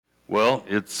Well,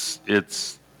 it's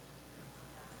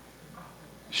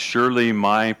surely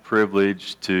my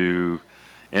privilege to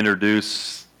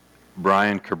introduce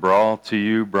Brian Cabral to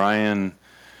you. Brian,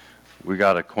 we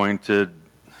got acquainted.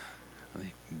 I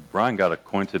think Brian got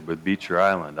acquainted with Beecher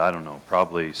Island, I don't know,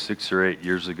 probably 6 or 8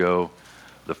 years ago,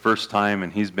 the first time,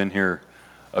 and he's been here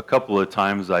a couple of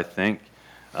times, I think.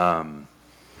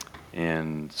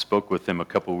 And spoke with him a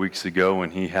couple weeks ago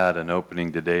when he had an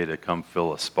opening today to come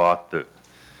fill a spot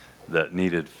that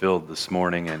needed filled this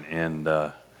morning. And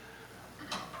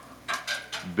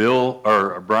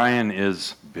Brian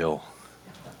is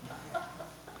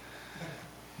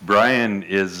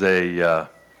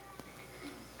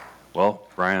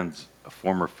Brian's a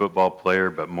former football player,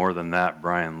 but more than that,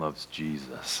 Brian loves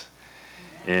Jesus.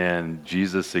 And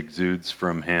Jesus exudes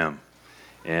from him.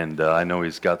 And I know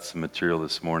he's got some material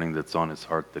this morning that's on his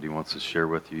heart that he wants to share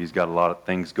with you. He's got a lot of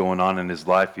things going on in his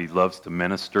life. He loves to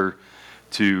minister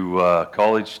to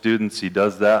college students. He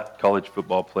does that, college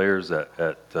football players at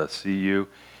CU.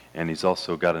 And he's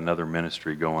also got another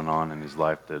ministry going on in his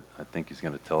life that I think he's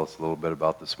going to tell us a little bit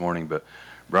about this morning. But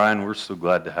Brian, we're so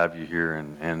glad to have you here,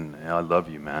 and I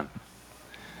love you, man.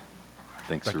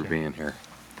 Thanks for being here.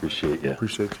 Appreciate you.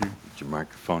 Appreciate you. Is your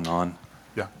microphone on?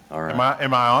 Yeah. All right.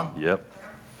 Am I on? Yep.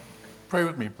 Pray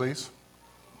with me, please.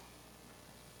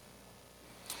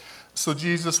 So,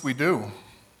 Jesus, we do.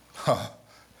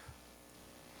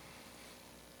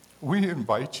 We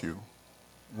invite you.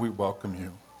 We welcome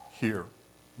you here,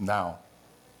 now.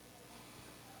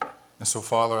 And so,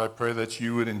 Father, I pray that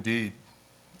you would indeed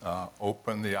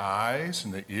open the eyes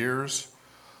and the ears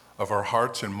of our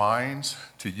hearts and minds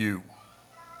to you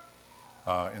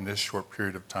in this short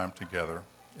period of time together.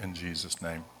 In Jesus'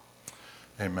 name,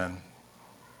 amen.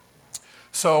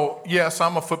 So, yes, I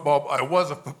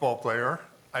was a football player.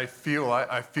 I feel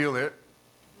it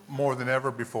more than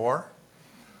ever before.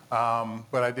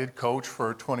 But I did coach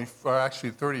for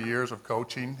 30 years of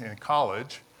coaching in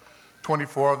college,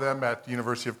 24 of them at the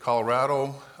University of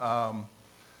Colorado.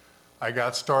 I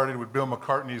got started with Bill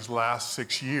McCartney's last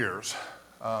 6 years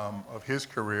of his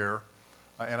career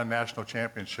and a national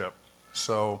championship.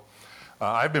 So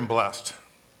I've been blessed.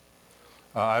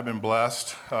 I've been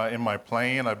blessed in my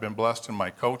playing. I've been blessed in my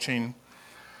coaching.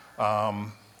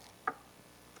 And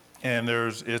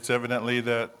it's evidently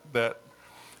that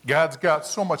God's got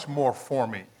so much more for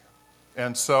me.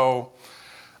 And so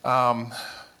about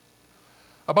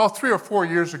 3 or 4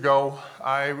 years ago,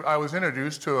 I was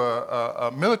introduced to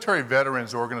a military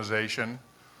veterans organization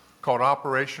called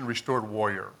Operation Restored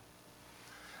Warrior.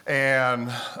 And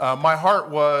my heart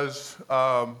was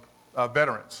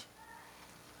veterans.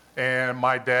 And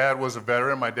my dad was a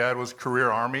veteran. My dad was career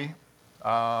Army.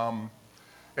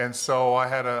 And so I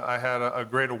had a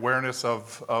great awareness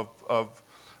of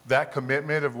that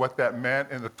commitment, of what that meant,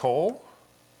 and the toll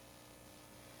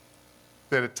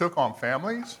that it took on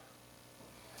families.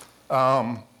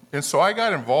 And so I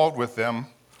got involved with them,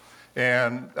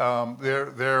 and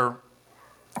their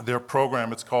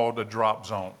program, it's called a Drop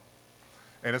Zone.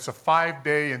 And it's a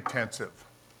 5-day intensive.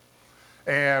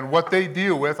 And what they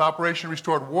deal with, Operation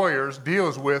Restored Warriors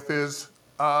deals with, is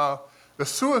the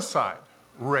suicide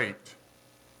rate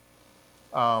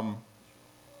of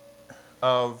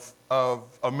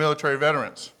military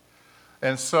veterans.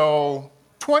 And so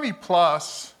 20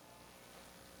 plus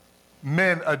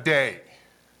men a day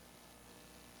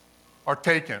are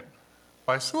taken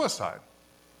by suicide.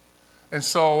 And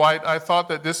so I thought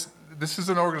that this is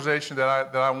an organization that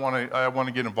I want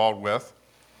to get involved with,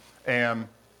 and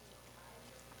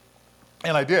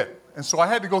I did. And so I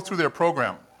had to go through their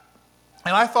program,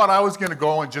 and I thought I was going to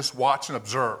go and just watch and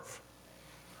observe.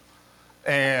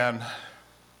 And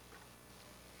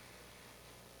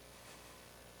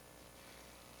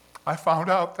I found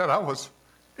out that I was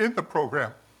in the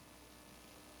program,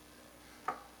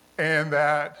 and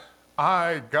that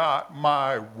I got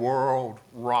my world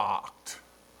rocked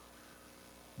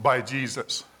by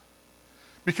Jesus,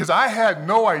 because I had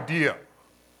no idea.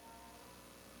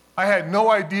 I had no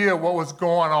idea what was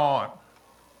going on.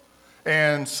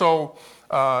 And so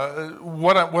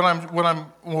what I'm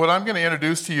going to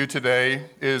introduce to you today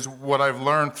is what I've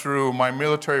learned through my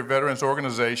military veterans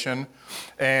organization.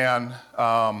 And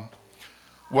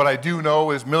what I do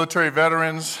know is military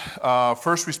veterans,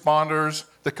 first responders,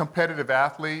 the competitive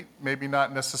athlete, maybe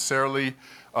not necessarily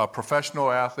a professional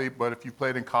athlete, but if you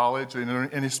played in college or in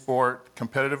any sport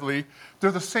competitively,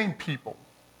 they're the same people.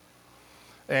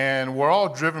 And we're all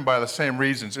driven by the same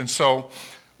reasons. And so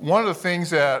one of the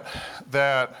things that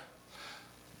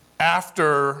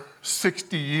after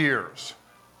 60 years,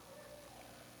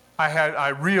 I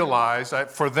realized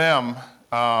that for them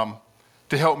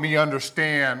to help me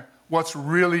understand what's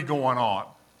really going on,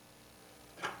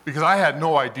 because I had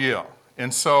no idea.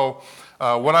 And so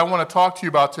what I want to talk to you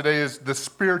about today is the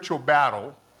spiritual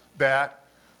battle that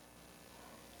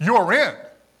you're in.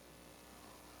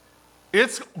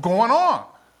 It's going on.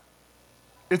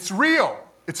 It's real.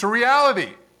 It's a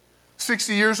reality.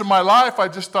 60 years of my life, I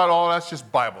just thought, oh, that's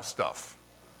just Bible stuff,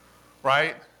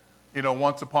 right? You know,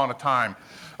 once upon a time.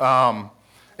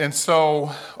 And so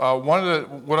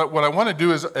what I want to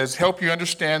do is help you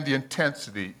understand the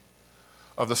intensity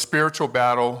of the spiritual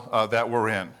battle that we're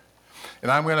in.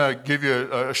 And I'm going to give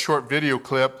you a short video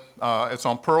clip. It's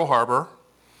on Pearl Harbor.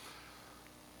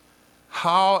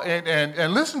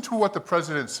 And listen to what the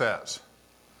president says.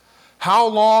 How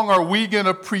long are we going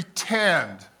to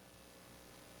pretend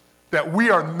that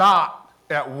we are not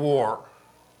at war?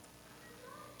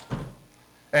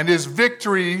 And is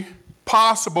victory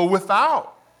possible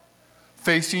without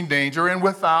facing danger and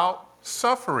without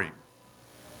suffering?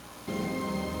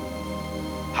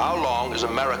 How long is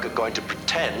America going to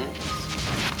pretend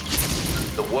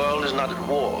the world is not at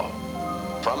war?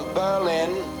 From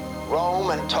Berlin,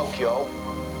 Rome, and Tokyo,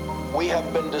 we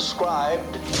have been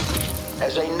described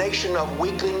as a nation of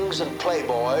weaklings and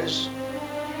playboys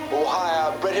who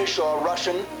hire British or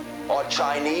Russian or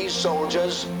Chinese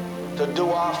soldiers to do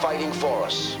our fighting for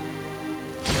us.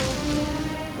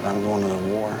 I'm going to the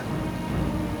war.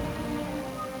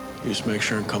 You just make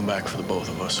sure and come back for the both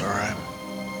of us, all right?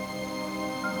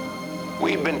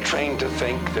 We've been trained to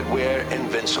think that we're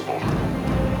invincible.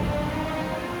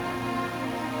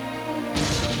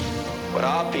 But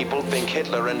our people think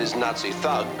Hitler and his Nazi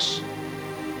thugs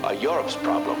are Europe's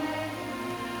problem.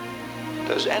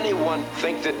 Does anyone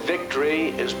think that victory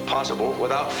is possible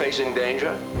without facing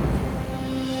danger?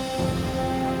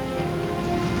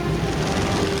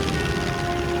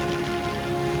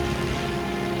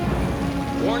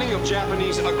 Warning of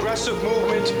Japanese aggressive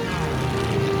movement.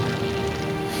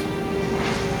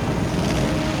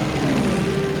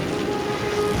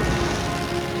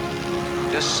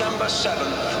 December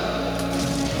 7th,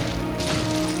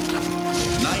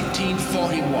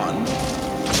 1941.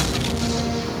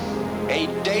 a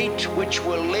date which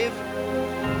will live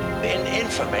in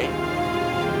infamy.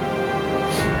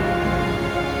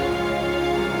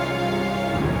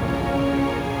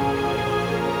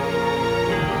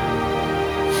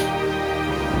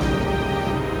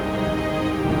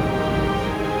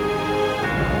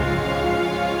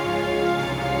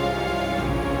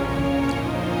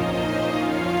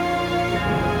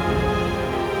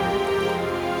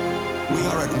 We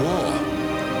are at war.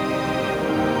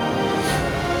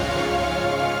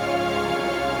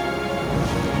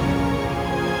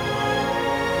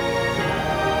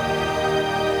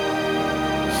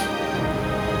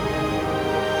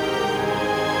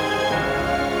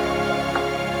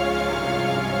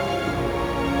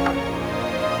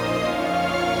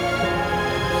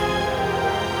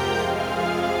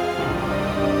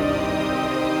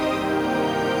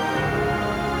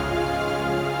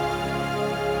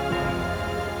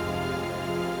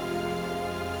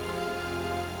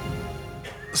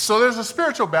 So there's a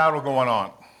spiritual battle going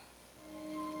on.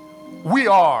 We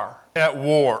are at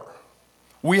war.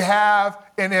 We have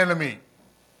an enemy.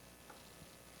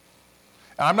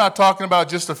 And I'm not talking about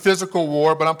just a physical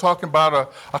war, but I'm talking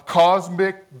about a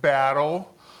cosmic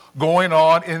battle going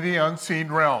on in the unseen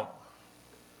realm.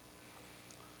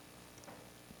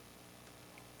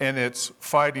 And it's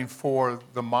fighting for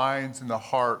the minds and the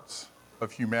hearts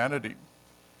of humanity.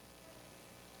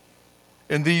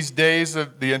 In these days,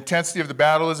 the intensity of the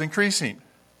battle is increasing.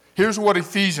 Here's what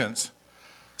Ephesians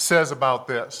says about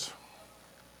this.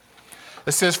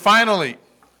 It says, finally,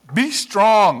 be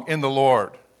strong in the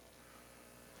Lord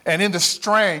and in the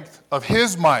strength of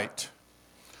his might.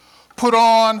 Put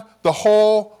on the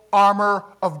whole armor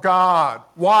of God.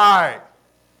 Why?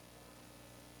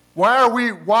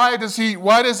 Why does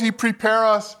he prepare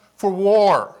us for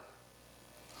war?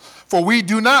 For we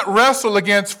do not wrestle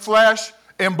against flesh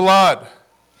and blood,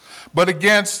 but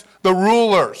against the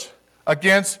rulers,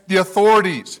 against the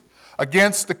authorities,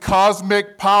 against the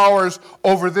cosmic powers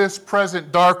over this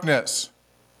present darkness,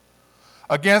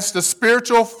 against the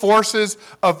spiritual forces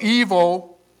of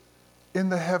evil in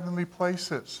the heavenly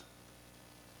places.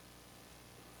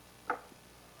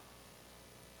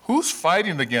 Who's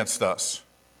fighting against us?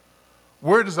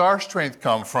 Where does our strength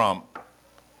come from?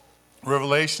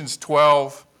 Revelations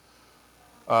 12,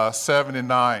 7 and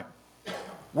 9.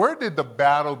 Where did the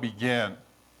battle begin?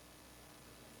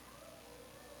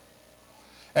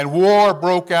 And war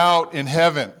broke out in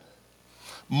heaven.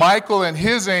 Michael and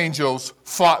his angels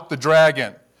fought the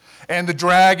dragon. And the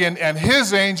dragon and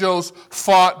his angels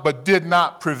fought but did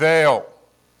not prevail.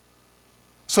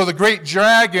 So the great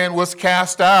dragon was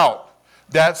cast out,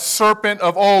 that serpent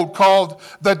of old called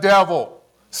the devil,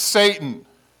 Satan,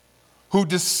 who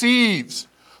deceives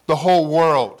the whole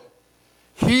world.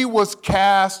 He was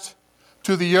cast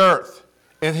to the earth,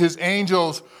 and his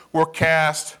angels were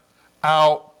cast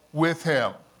out with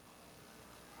him.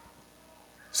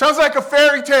 Sounds like a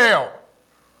fairy tale.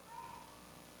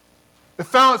 It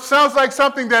sounds like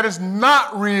something that is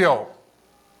not real.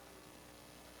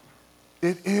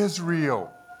 It is real.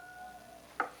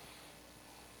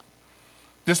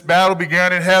 This battle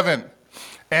began in heaven,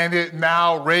 and it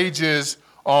now rages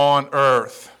on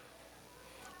earth.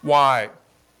 Why?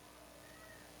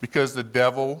 Because the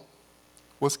devil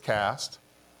was cast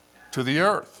to the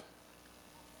earth.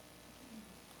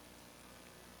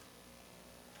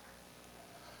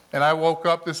 And I woke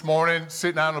up this morning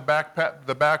sitting on the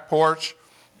back porch,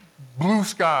 blue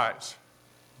skies,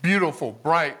 beautiful,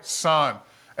 bright sun,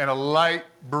 and a light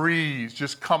breeze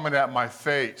just coming at my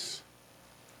face.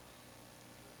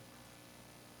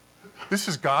 This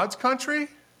is God's country?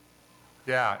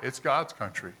 Yeah, it's God's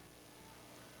country.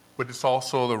 But it's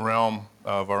also the realm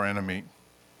of our enemy.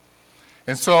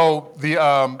 And so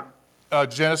the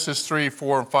Genesis 3,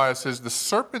 4, and 5 says, the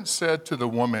serpent said to the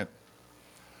woman,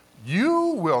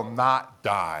 you will not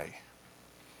die.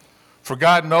 For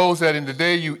God knows that in the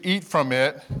day you eat from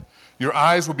it, your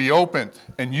eyes will be opened,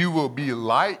 and you will be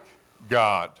like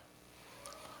God,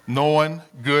 knowing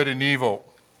good and evil.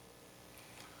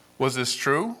 Was this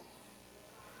true?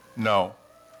 No.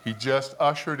 He just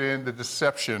ushered in the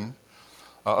deception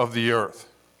of the earth.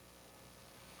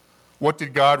 What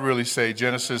did God really say?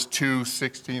 Genesis 2,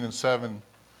 16 and 7.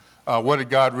 What did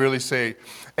God really say?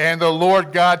 And the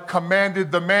Lord God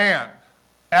commanded the man,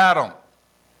 Adam,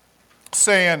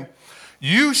 saying,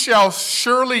 you shall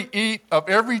surely eat of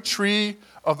every tree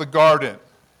of the garden.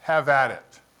 Have at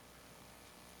it.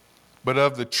 But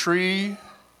of the tree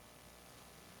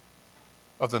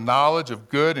of the knowledge of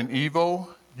good and evil,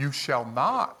 you shall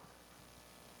not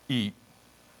eat.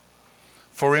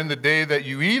 For in the day that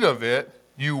you eat of it,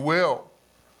 you will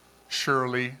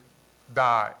surely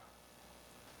die.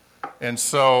 And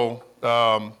so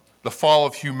the fall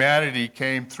of humanity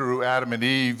came through Adam and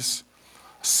Eve's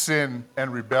sin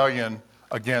and rebellion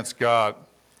against God.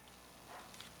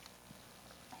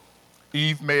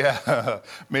 Eve may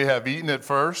have eaten it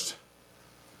first,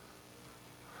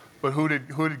 but who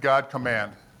did God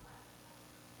command?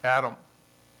 Adam.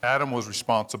 Adam was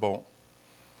responsible.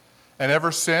 And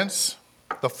ever since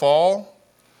the fall,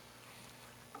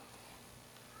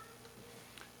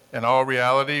 in all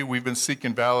reality, we've been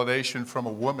seeking validation from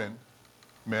a woman,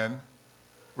 men,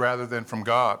 rather than from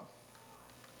God.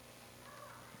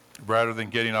 Rather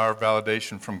than getting our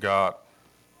validation from God.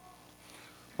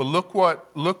 But look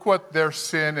what their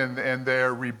sin and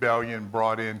their rebellion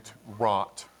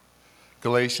wrought.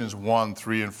 Galatians 1,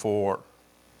 3, and 4.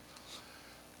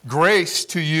 Grace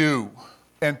to you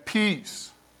and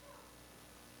peace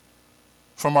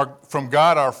from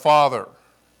God our Father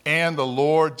and the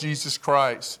Lord Jesus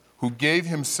Christ, who gave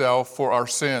himself for our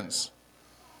sins,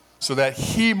 so that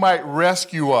he might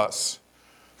rescue us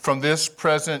from this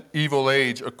present evil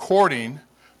age, according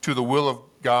to the will of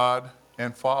God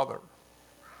and Father.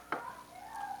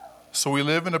 So we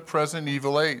live in a present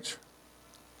evil age.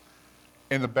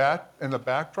 In the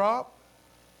backdrop,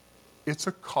 it's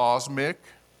a cosmic,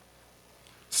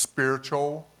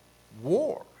 spiritual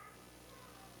war.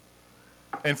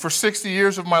 And for 60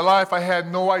 years of my life, I had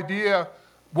no idea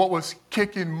what was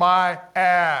kicking my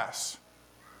ass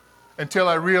until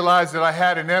I realized that I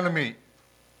had an enemy.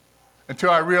 Until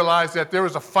I realized that there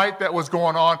was a fight that was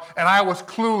going on and I was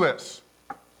clueless.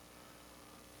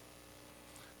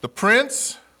 The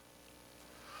prince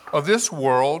of this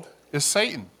world is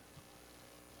Satan.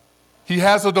 He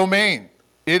has a domain.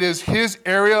 It is his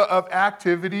area of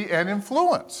activity and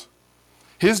influence.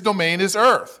 His domain is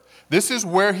earth. This is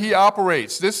where he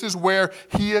operates. This is where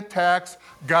he attacks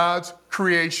God's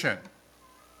creation.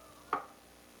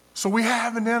 So we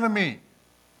have an enemy.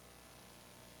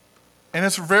 And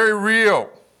it's very real.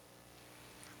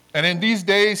 And in these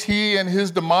days, he and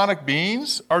his demonic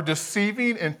beings are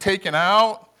deceiving and taking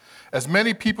out as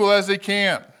many people as they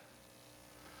can.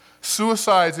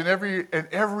 Suicides in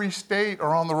every state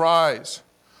are on the rise.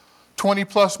 20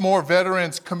 plus more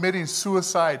veterans committing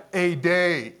suicide a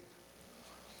day.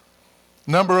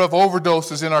 Number of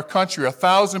overdoses in our country.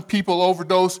 1,000 people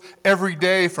overdose every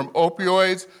day from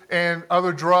opioids and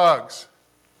other drugs.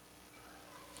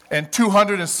 And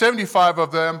 275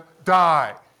 of them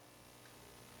die.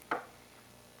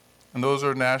 And those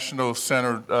are National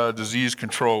Center Disease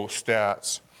Control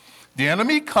stats. The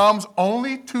enemy comes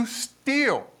only to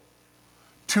steal,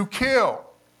 to kill,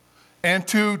 and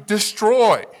to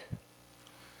destroy.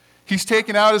 He's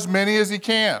taken out as many as he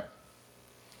can.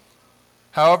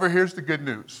 However, here's the good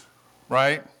news,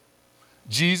 right?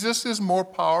 Jesus is more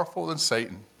powerful than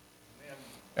Satan.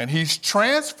 And he's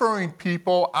transferring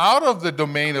people out of the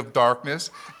domain of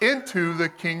darkness into the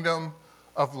kingdom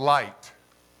of light.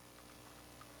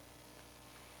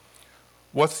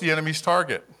 What's the enemy's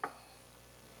target?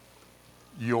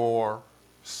 Your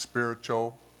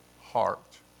spiritual heart.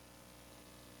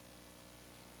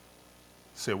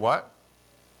 Say what?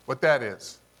 What that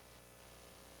is.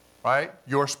 Right?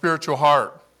 Your spiritual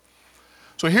heart.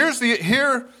 So here's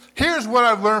what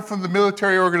I've learned from the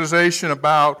military organization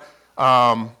about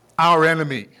our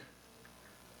enemy.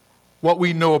 What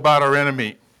we know about our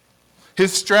enemy.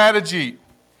 His strategy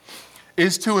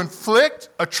is to inflict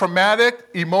a traumatic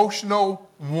emotional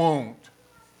wound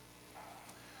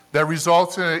that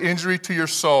results in an injury to your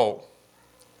soul.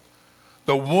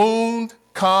 The wound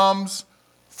comes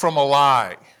from a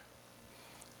lie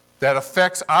that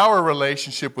affects our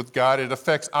relationship with God. It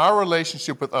affects our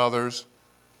relationship with others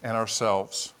and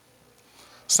ourselves.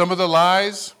 Some of the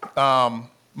lies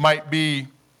might be,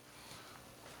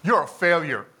 you're a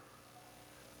failure.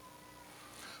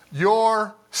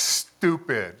 You're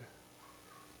stupid.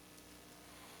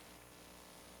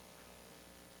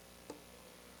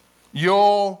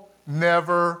 You'll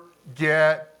never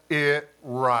get it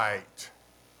right.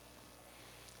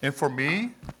 And for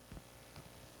me,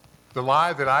 the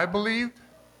lie that I believed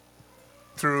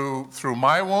through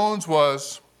my wounds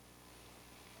was,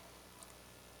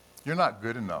 you're not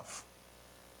good enough.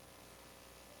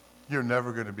 You're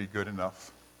never going to be good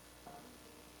enough.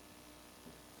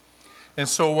 And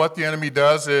so what the enemy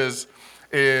does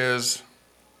is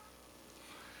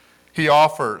he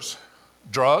offers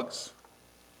drugs,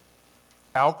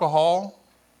 alcohol,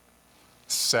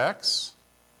 sex,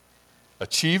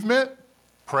 achievement,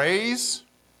 praise,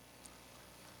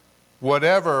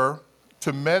 whatever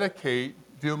to medicate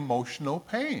the emotional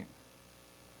pain.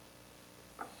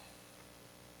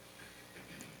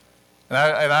 And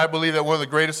I believe that one of the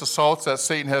greatest assaults that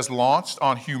Satan has launched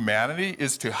on humanity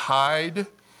is to hide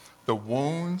the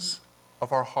wounds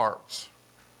of our hearts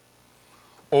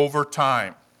over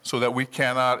time so that we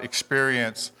cannot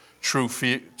experience true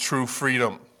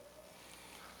freedom.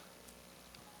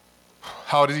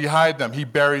 How does he hide them? He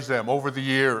buries them over the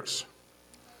years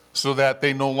so that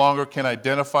they no longer can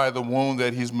identify the wound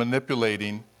that he's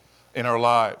manipulating in our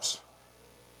lives.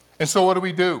 And so what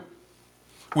do?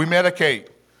 We medicate.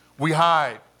 We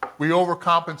hide. We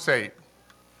overcompensate.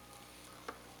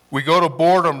 We go to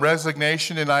boredom,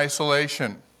 resignation, and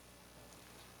isolation.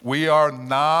 We are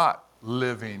not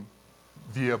living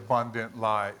the abundant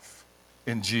life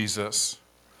in Jesus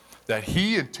that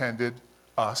he intended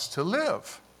us to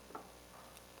live.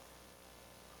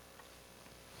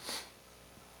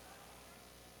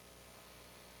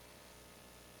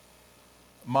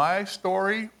 My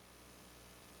story,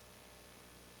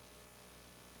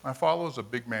 my father was a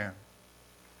big man.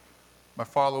 My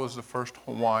father was the first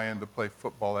Hawaiian to play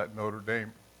football at Notre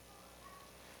Dame.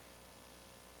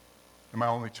 And my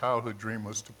only childhood dream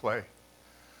was to play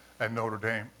at Notre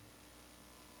Dame.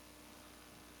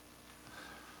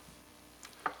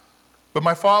 But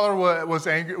my father was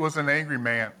an angry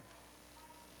man.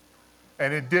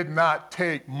 And it did not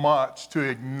take much to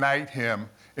ignite him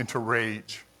into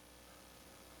rage.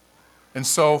 And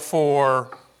so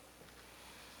for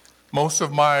most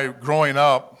of my growing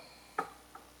up,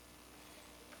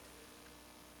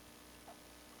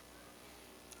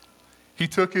 he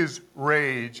took his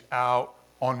rage out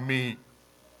on me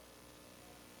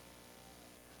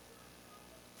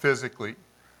physically.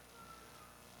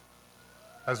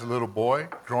 As a little boy,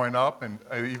 growing up, and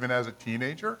even as a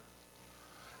teenager.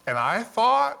 And I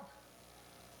thought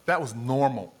that was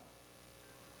normal.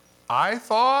 I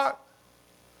thought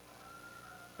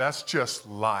that's just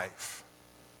life.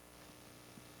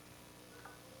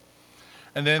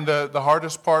 And then the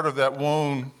hardest part of that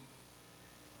wound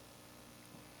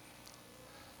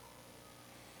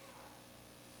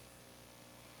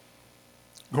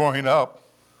growing up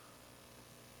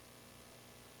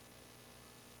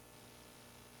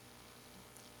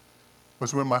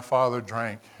was when my father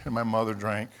drank and my mother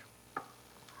drank.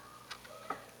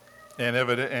 And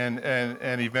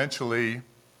eventually,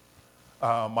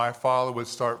 my father would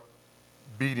start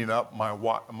beating up my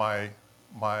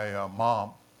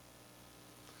mom.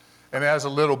 And as a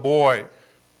little boy,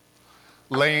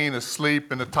 laying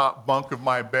asleep in the top bunk of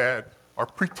my bed, or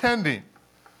pretending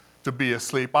to be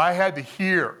asleep, I had to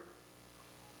hear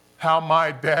how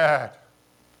my dad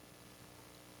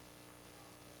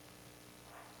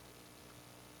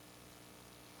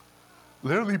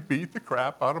literally beat the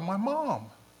crap out of my mom.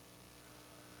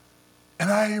 And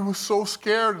I was so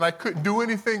scared and I couldn't do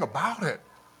anything about it.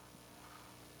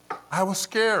 I was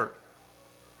scared.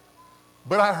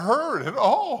 But I heard it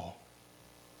all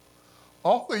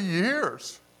the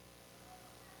years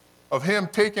of him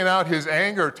taking out his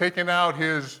anger, taking out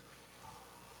his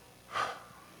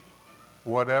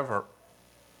whatever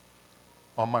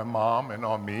on my mom and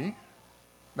on me.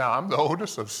 Now, I'm the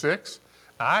oldest of 6.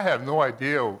 I have no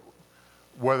idea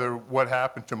what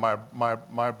happened to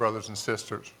my brothers and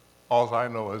sisters. All I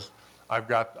know is I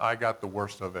got the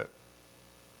worst of it.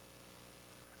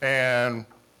 And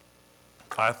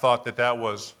I thought that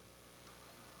was,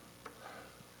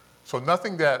 so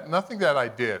nothing that I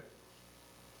did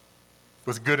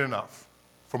was good enough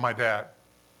for my dad.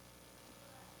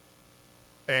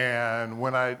 And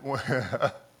when I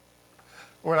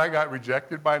got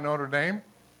rejected by Notre Dame,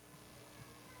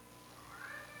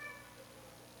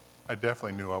 I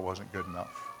definitely knew I wasn't good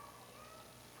enough.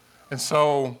 And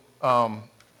so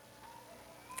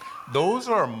those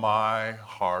are my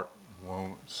heart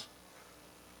wounds.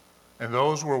 And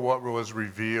those were what was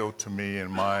revealed to me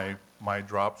in my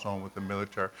drop zone with the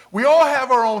military. We all have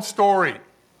our own story.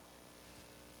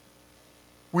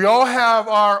 We all have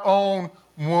our own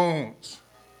wounds.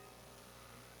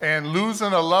 And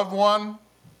losing a loved one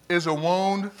is a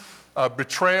wound.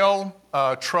 Betrayal,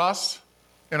 trust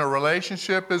in a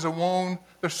relationship is a wound.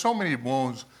 There's so many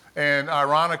wounds. And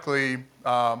ironically,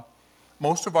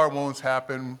 most of our wounds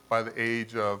happen by the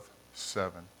age of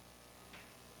 7.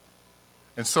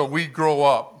 And so we grow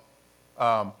up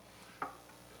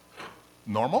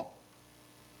normal.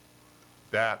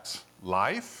 That's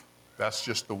life. That's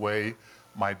just the way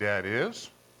my dad is.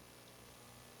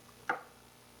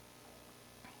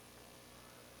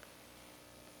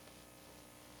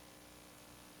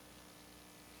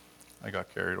 I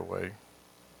got carried away.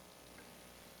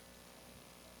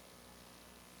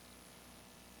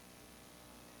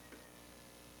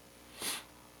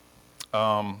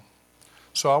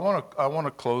 So I want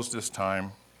to close this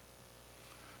time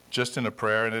just in a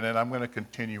prayer, and then I'm going to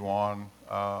continue on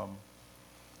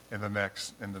in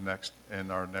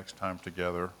our next time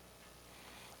together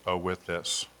with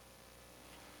this.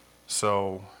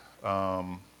 So.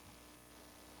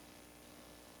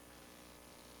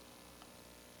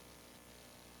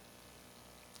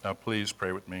 Now, please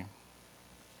pray with me.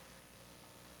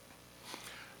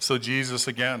 So, Jesus,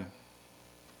 again,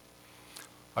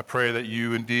 I pray that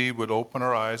you indeed would open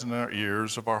our eyes and our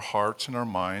ears of our hearts and our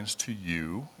minds to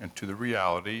you and to the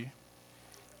reality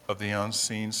of the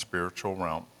unseen spiritual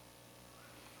realm.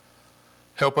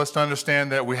 Help us to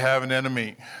understand that we have an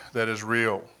enemy that is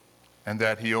real and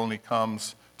that he only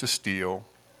comes to steal,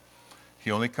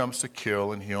 he only comes to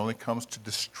kill, and he only comes to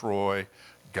destroy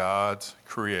God's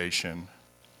creation,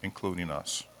 including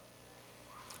us.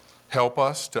 Help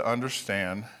us to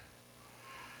understand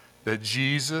that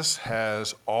Jesus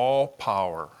has all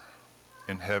power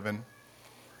in heaven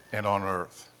and on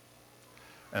earth,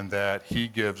 and that he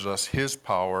gives us his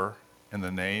power in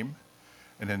the name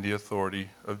and in the authority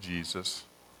of Jesus.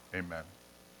 Amen.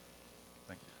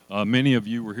 Thank you. Many of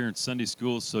you were here in Sunday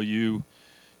school, so you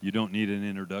don't need an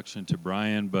introduction to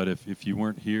Brian, but if you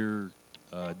weren't here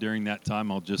during that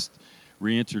time, I'll just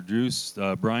reintroduce.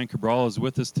 Brian Cabral is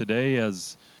with us today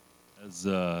as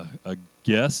a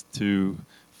guest to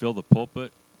fill the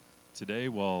pulpit today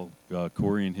while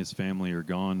Corey and his family are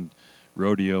gone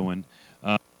rodeoing.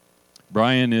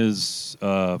 Brian is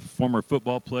a former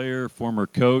football player, former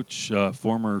coach,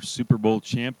 former Super Bowl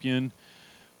champion,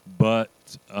 but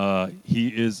he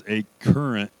is a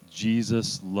current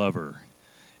Jesus lover.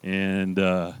 And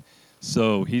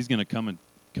so he's going to come and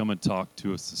talk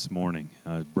to us this morning.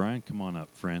 Brian, come on up,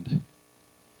 friend.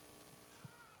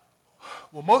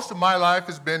 Well, most of my life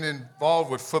has been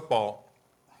involved with football.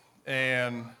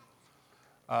 And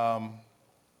by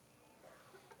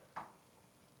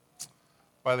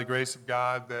the grace of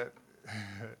God, that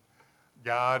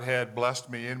God had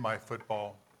blessed me in my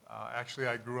football. Actually,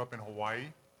 I grew up in Hawaii,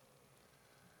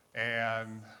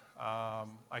 and I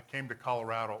came to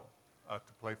Colorado to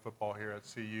play football here at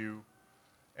CU,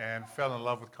 and fell in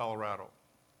love with Colorado,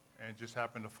 and just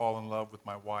happened to fall in love with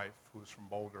my wife, who's from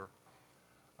Boulder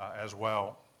as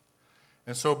well.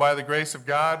 And so by the grace of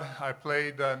God, I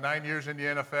played 9 years in the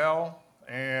NFL,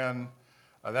 and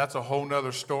that's a whole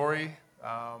nother story,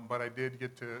 but I did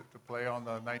get to play on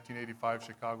the 1985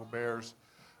 Chicago Bears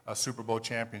Super Bowl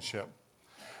championship.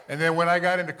 And then when I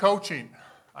got into coaching,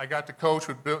 I got to coach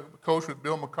with Bill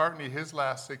McCartney his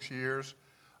last 6 years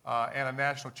and a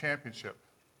national championship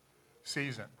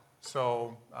season.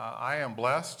 So I am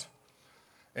blessed,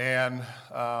 and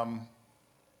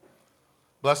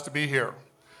Blessed to be here.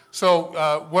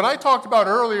 So what I talked about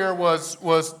earlier was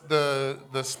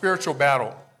the spiritual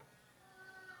battle.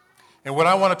 And what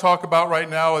I want to talk about right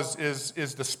now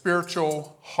is the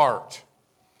spiritual heart.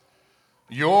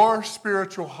 Your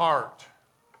spiritual heart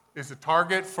is the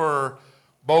target for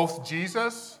both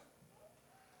Jesus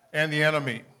and the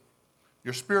enemy.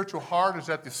 Your spiritual heart is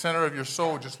at the center of your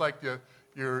soul, just like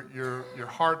your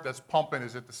heart that's pumping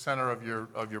is at the center of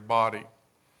your body.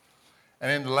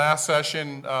 And in the last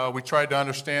session, we tried to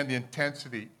understand the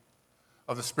intensity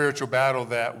of the spiritual battle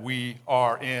that we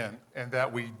are in, and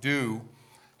that we do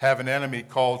have an enemy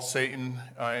called Satan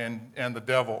and the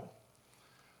devil.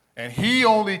 And he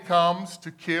only comes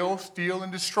to kill, steal,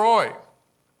 and destroy.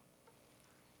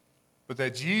 But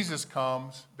that Jesus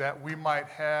comes that we might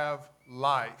have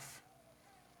life,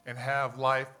 and have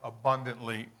life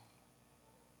abundantly.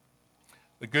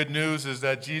 The good news is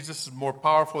that Jesus is more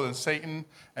powerful than Satan,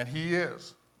 and he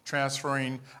is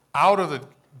transferring out of the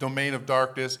domain of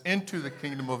darkness into the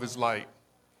kingdom of his light.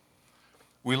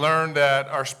 We learned that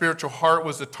our spiritual heart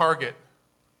was the target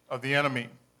of the enemy.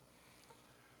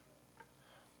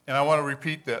 And I want to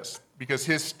repeat this, because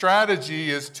his strategy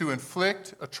is to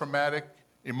inflict a traumatic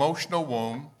emotional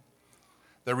wound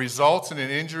that results in an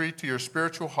injury to your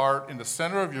spiritual heart in the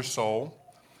center of your soul.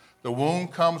 The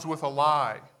wound comes with a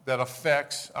lie that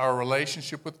affects our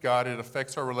relationship with God, it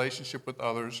affects our relationship with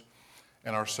others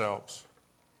and ourselves.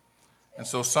 And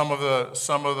so some of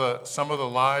the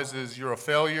lies is you're a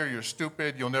failure, you're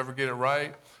stupid, you'll never get it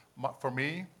right. For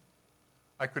me,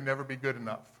 I could never be good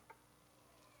enough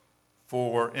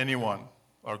for anyone,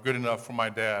 or good enough for my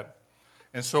dad.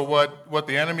 And so what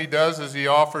the enemy does is he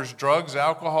offers drugs,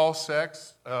 alcohol,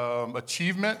 sex,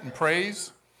 achievement, and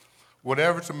praise,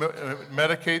 whatever to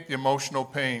medicate the emotional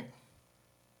pain.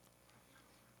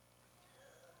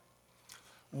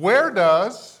 Where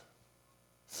does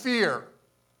fear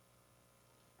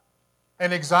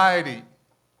and anxiety,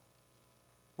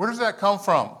 where does that come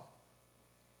from?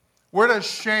 Where does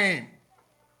shame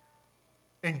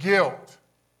and guilt,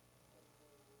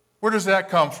 where does that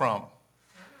come from?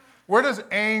 Where does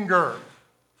anger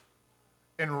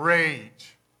and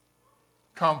rage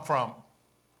come from?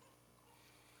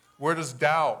 Where does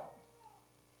doubt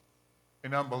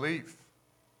and unbelief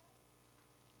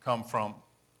come from?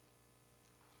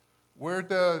 Where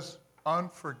does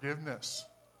unforgiveness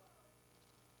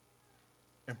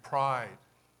and pride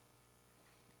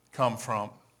come from?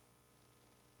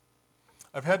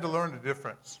 I've had to learn the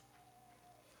difference.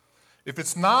 If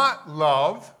it's not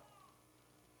love,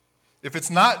 if it's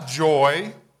not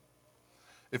joy,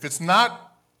 if it's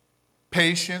not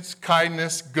patience,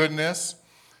 kindness, goodness,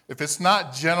 if it's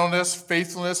not gentleness,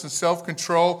 faithfulness, and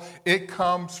self-control, it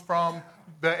comes from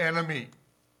the enemy.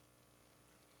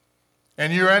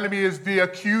 And your enemy is the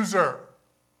accuser.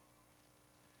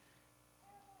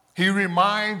 He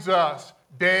reminds us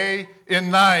day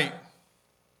and night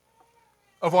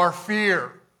of our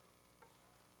fear,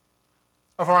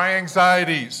 of our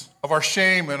anxieties, of our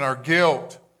shame and our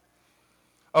guilt,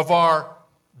 of our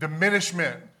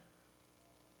diminishment.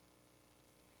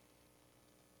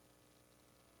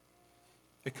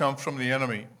 It comes from the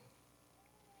enemy.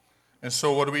 And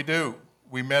so what do?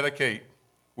 We medicate.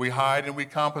 We hide and we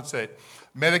compensate.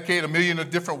 Medicate a million of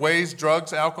different ways: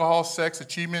 drugs, alcohol, sex,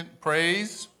 achievement,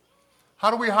 praise.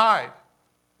 How do we hide?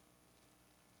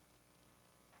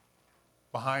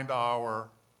 Behind our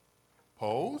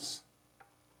pose?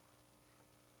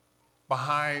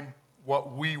 Behind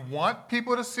what we want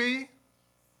people to see?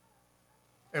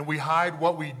 And we hide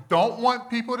what we don't want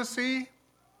people to see?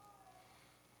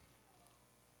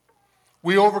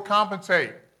 We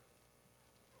overcompensate.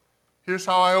 Here's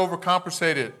how I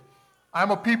overcompensated.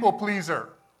 I'm a people pleaser.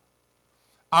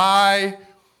 I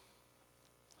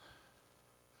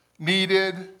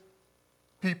needed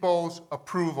people's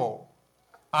approval.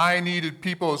 I needed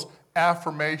people's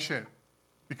affirmation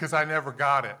because I never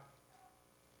got it.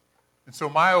 And so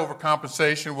my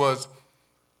overcompensation was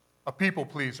a people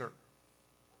pleaser.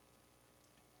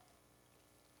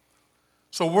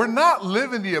 So we're not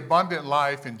living the abundant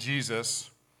life in Jesus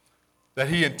that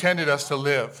he intended us to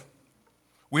live.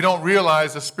 We don't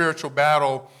realize the spiritual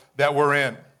battle that we're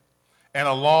in. And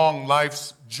along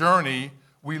life's journey,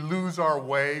 we lose our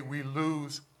way, we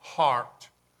lose heart.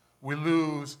 We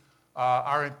lose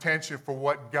our intention for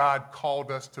what God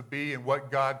called us to be and what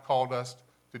God called us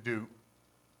to do.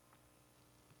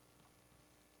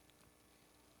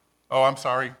 Oh, I'm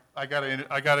sorry. I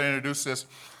gotta introduce this.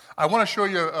 I want to show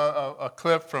you a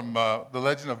clip from The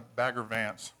Legend of Bagger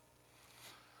Vance.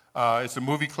 It's a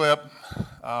movie clip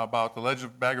about the Legend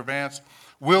of Bagger Vance.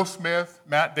 Will Smith,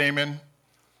 Matt Damon,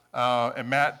 and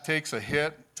Matt takes a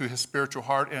hit to his spiritual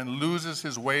heart and loses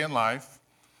his way in life,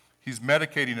 he's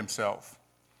medicating himself.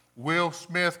 Will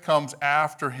Smith comes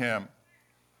after him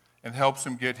and helps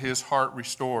him get his heart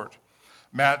restored.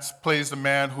 Matt plays the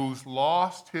man who's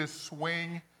lost his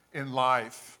swing in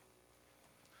life.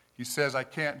 He says, I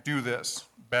can't do this.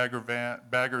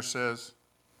 Bagger says,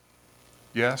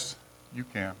 yes, you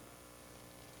can.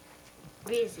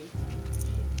 Busy.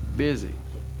 Busy.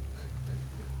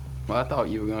 Well, I thought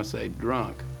you were going to say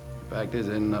drunk. The fact is,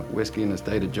 there's enough whiskey in the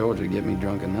state of Georgia to get me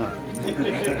drunk enough.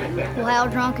 Well, how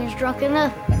drunk is drunk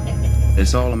enough?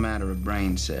 It's all a matter of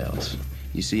brain cells.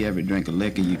 You see, every drink of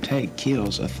liquor you take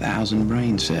kills 1,000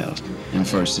 brain cells. And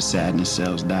first the sadness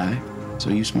cells die, so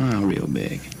you smile real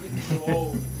big.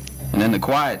 And then the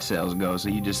quiet cells go, so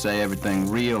you just say everything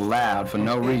real loud for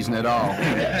no reason at all.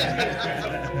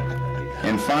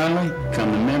 And finally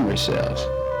come the memory cells.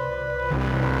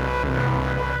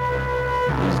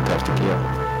 These are tough to kill.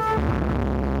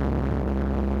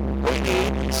 We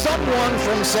need someone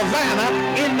from Savannah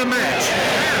in the match.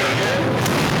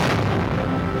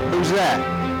 Who's that?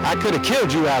 I could have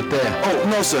killed you out there. Oh,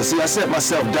 no, sir. See, I set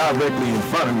myself directly in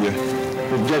front of you.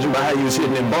 But judging by how you was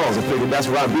hitting them balls, I figured that's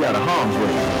where I'd be out of harm's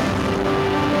way.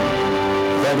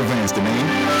 That advanced the name.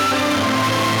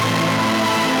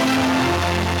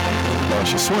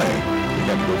 Lost your swing. You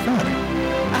got to go find it.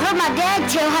 I heard my dad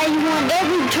tell how you won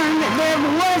every tournament there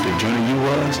ever was. The junior you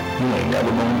was, you ain't never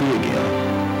gonna be again.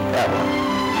 Ever.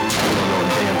 You don't know a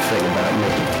damn thing about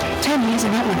me. 10 years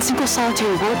and not one single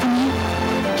solitary word from you?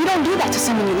 You don't do that to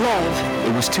someone you love.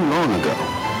 It was too long ago.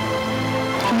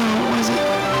 No, it wasn't.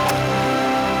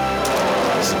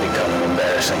 This is becoming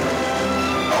embarrassing.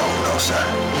 Oh, no, sir.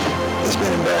 It's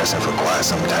been embarrassing for quite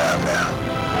some time now.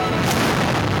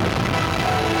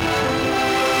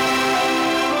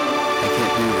 I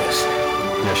can't do this.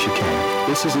 Yes, you can.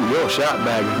 This isn't your shot,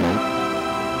 Bagger. No,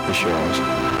 it's yours.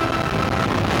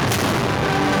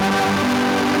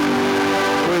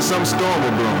 Where's some storm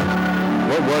we're brewing?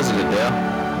 What was it, Adele?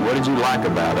 What did you like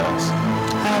about us?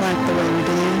 I like the way we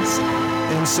dance.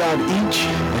 Inside each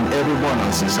and every one of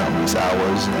us is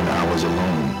hours and hours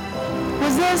alone.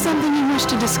 Was there something you wish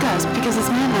to discuss? Because this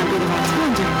might not be the right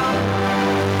time to.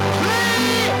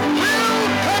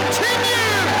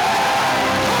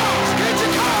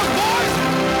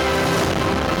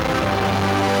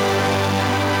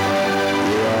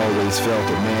 Felt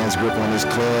a man's grip on his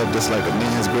club just like a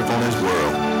man's grip on his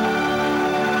world.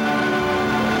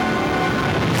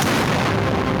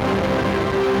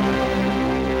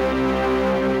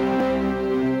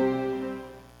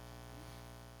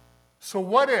 So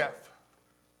what if?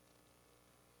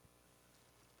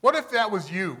 What if that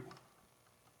was you?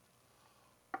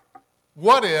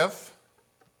 What if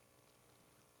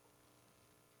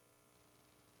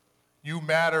you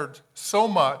mattered so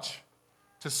much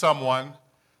to someone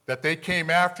that they came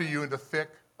after you in the thick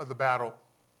of the battle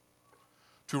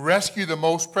to rescue the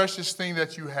most precious thing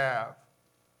that you have,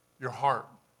 your heart,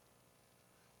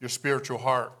 your spiritual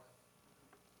heart?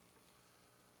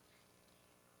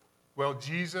 Well,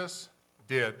 Jesus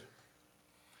did.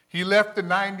 He left the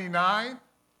 99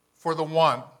 for the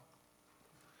one,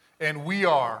 and we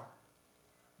are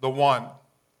the one.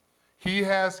 He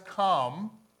has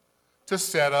come to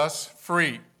set us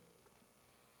free.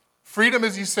 Freedom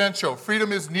is essential.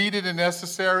 Freedom is needed and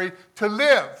necessary to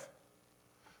live,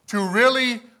 to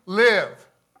really live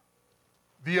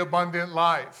the abundant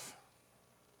life.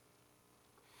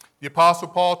 The Apostle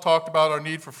Paul talked about our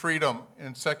need for freedom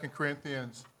in 2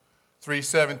 Corinthians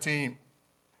 3:17.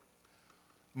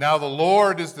 Now the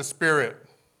Lord is the Spirit,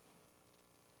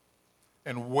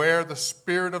 and where the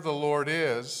Spirit of the Lord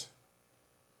is,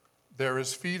 there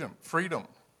is freedom.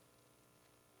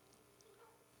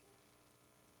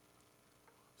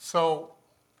 So,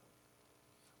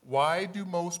 why do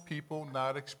most people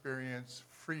not experience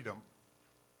freedom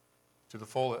to the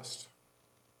fullest?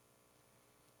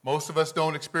 Most of us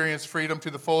don't experience freedom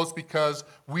to the fullest because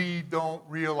we don't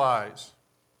realize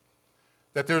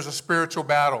that there's a spiritual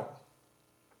battle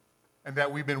and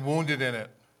that we've been wounded in it.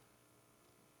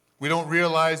 We don't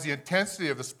realize the intensity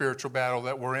of the spiritual battle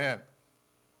that we're in.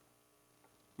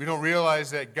 We don't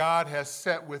realize that God has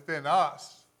set within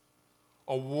us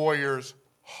a warrior's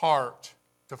heart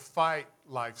to fight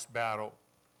life's battle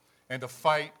and to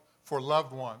fight for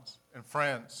loved ones and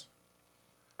friends.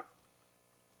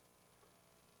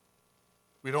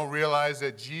 We don't realize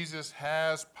that Jesus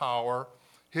has power.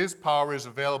 His power is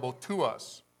available to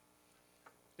us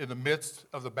in the midst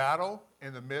of the battle,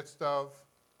 in the midst of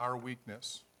our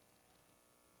weakness.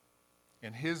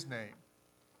 In His name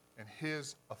and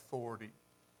His authority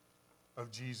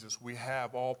of Jesus, we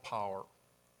have all power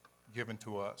given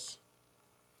to us.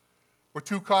 We're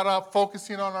too caught up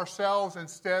focusing on ourselves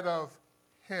instead of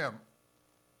him.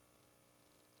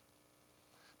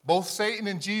 Both Satan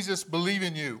and Jesus believe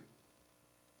in you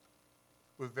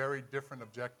with very different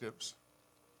objectives.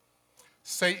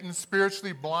 Satan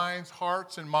spiritually blinds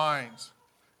hearts and minds.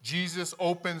 Jesus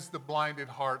opens the blinded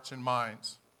hearts and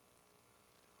minds.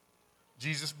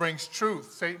 Jesus brings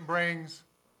truth. Satan brings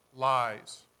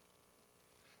lies.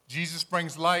 Jesus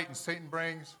brings light and Satan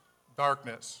brings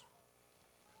darkness.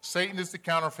 Satan is the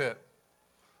counterfeit.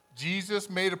 Jesus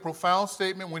made a profound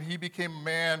statement when he became a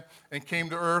man and came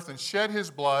to earth and shed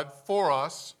his blood for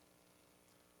us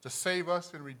to save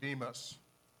us and redeem us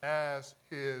as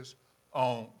his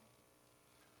own.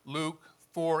 Luke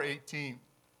 4:18.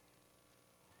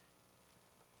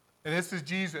 And this is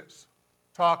Jesus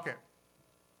talking.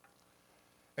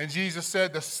 And Jesus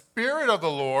said, "The Spirit of the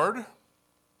Lord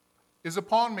is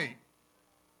upon me,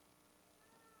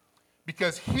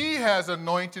 because he has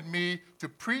anointed me to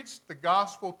preach the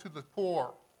gospel to the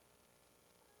poor."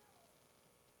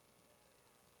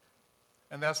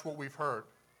 And that's what we've heard.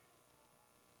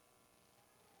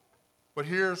 But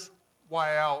here's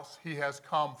why else he has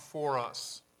come for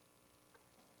us.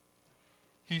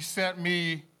 He sent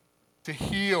me to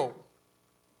heal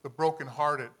the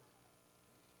brokenhearted.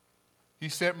 He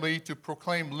sent me to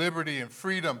proclaim liberty and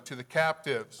freedom to the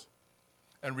captives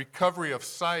and recovery of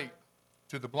sight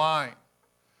to the blind,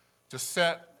 to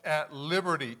set at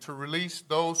liberty, to release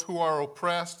those who are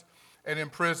oppressed and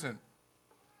imprisoned,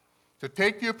 to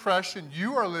take the oppression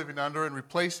you are living under and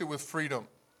replace it with freedom.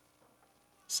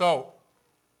 So,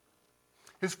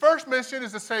 his first mission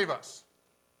is to save us.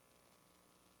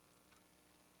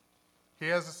 He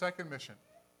has a second mission.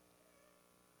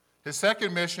 His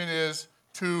second mission is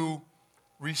to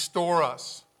restore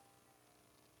us.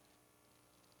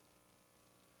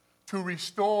 To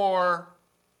restore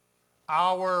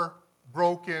our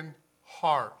broken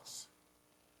hearts.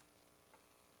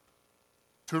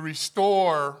 To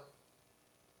restore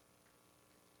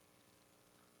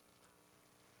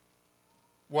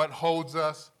what holds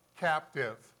us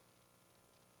captive.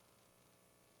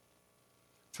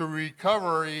 To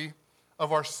recovery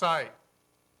of our sight.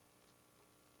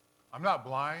 I'm not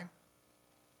blind.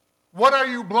 What are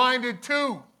you blinded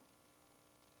to?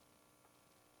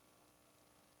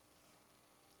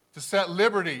 To set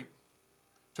liberty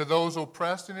to those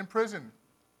oppressed and imprisoned.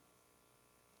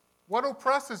 What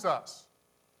oppresses us?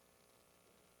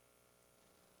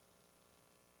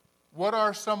 What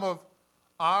are some of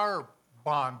our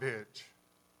bondage?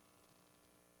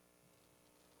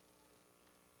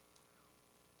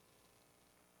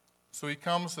 So he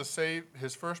comes to save.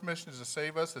 His first mission is to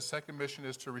save us. His second mission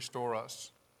is to restore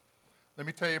us. Let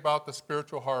me tell you about the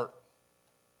spiritual heart.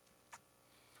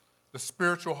 The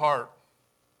spiritual heart.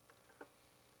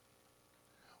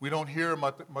 We don't hear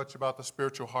much about the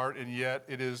spiritual heart, and yet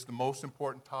it is the most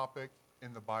important topic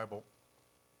in the Bible.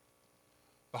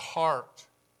 The heart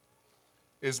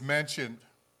is mentioned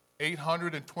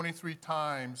 823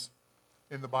 times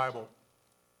in the Bible.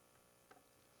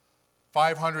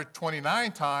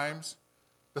 529 times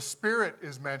the Spirit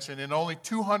is mentioned, and only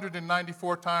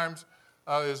 294 times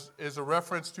is a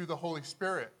reference to the Holy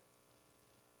Spirit.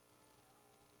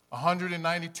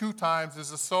 192 times is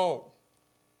the soul.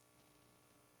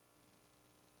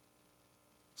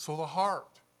 So the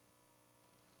heart,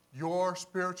 your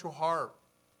spiritual heart.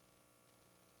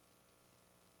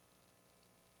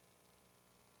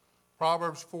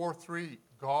 Proverbs 4:3,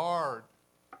 guard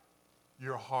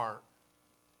your heart.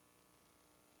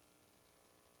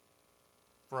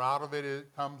 For out of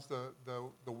it comes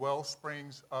the well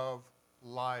springs of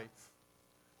life.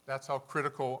 That's how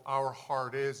critical our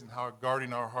heart is and how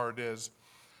guarding our heart is.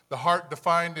 The heart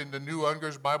defined in the New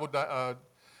Unger's Bible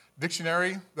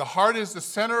Dictionary, the heart is the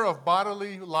center of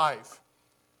bodily life.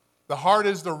 The heart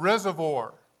is the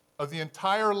reservoir of the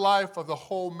entire life of the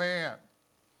whole man.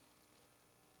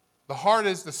 The heart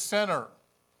is the center,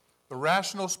 the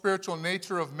rational spiritual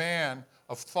nature of man,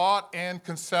 of thought and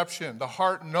conception. The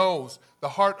heart knows, the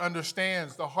heart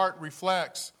understands, the heart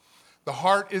reflects. The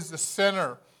heart is the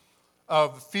center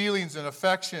of feelings and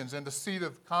affections and the seat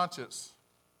of conscience.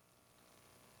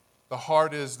 The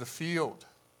heart is the field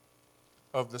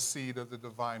of the seed of the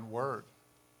divine word.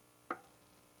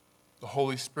 The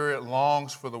Holy Spirit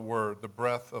longs for the word, the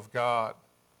breath of God.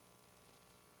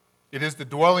 It is the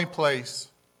dwelling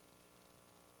place.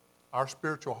 Our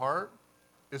spiritual heart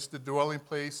is the dwelling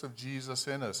place of Jesus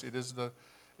in us. It is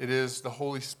the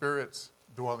Holy Spirit's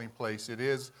dwelling place. It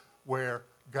is where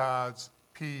God's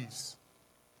peace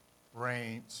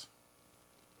reigns.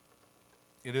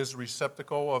 It is the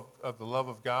receptacle of the love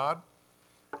of God,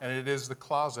 and it is the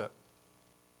closet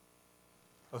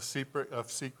of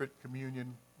secret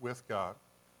communion with God.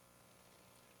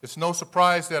 It's no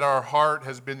surprise that our heart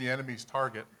has been the enemy's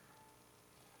target.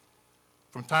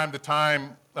 From time to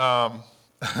time,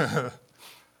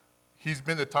 he's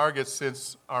been the target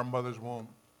since our mother's womb,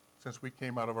 since we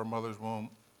came out of our mother's womb,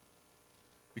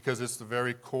 because it's the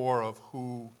very core of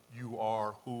who you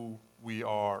are, who we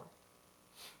are.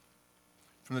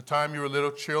 From the time you were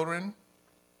little children,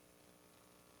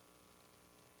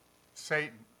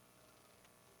 Satan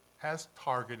has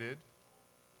targeted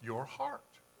your heart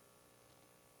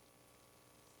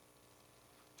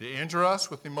to injure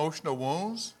us with emotional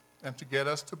wounds and to get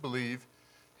us to believe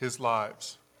his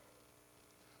lies.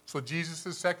 So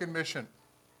Jesus' second mission,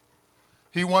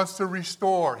 he wants to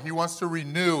restore, he wants to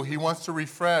renew, he wants to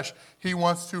refresh, he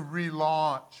wants to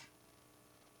relaunch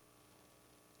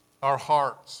our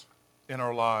hearts in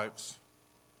our lives.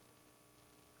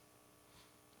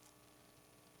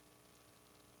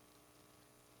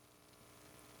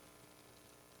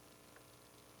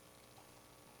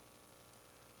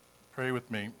 Pray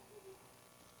with me.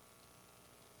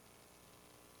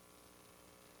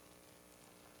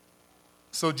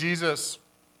 So Jesus,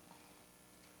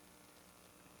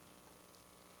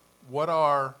 what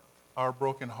are our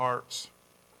broken hearts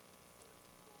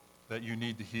that you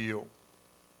need to heal?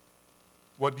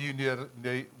 What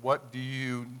do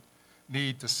you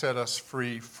need to set us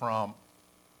free from?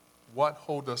 What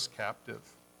hold us captive?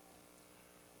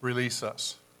 Release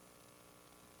us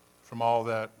from all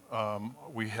that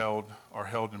we are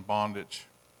held in bondage.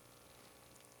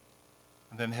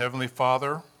 And then, Heavenly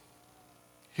Father,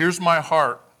 here's my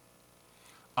heart.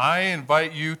 I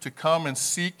invite you to come and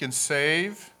seek and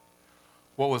save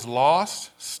what was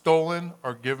lost, stolen,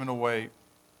 or given away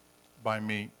by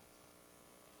me.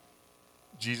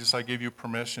 Jesus, I give you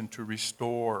permission to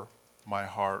restore my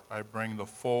heart. I bring the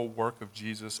full work of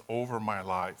Jesus over my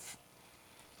life.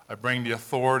 I bring the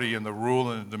authority and the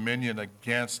rule and the dominion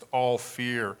against all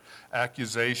fear,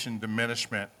 accusation,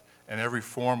 diminishment, and every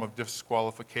form of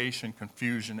disqualification,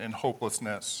 confusion, and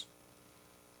hopelessness.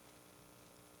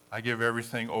 I give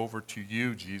everything over to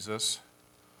you, Jesus,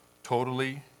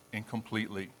 totally and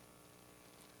completely.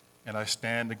 And I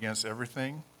stand against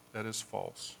everything that is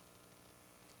false.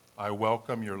 I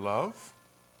welcome your love.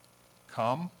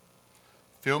 Come,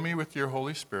 fill me with your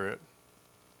Holy Spirit,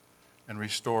 and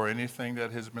restore anything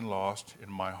that has been lost in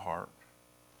my heart.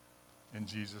 In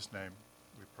Jesus' name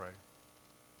we pray.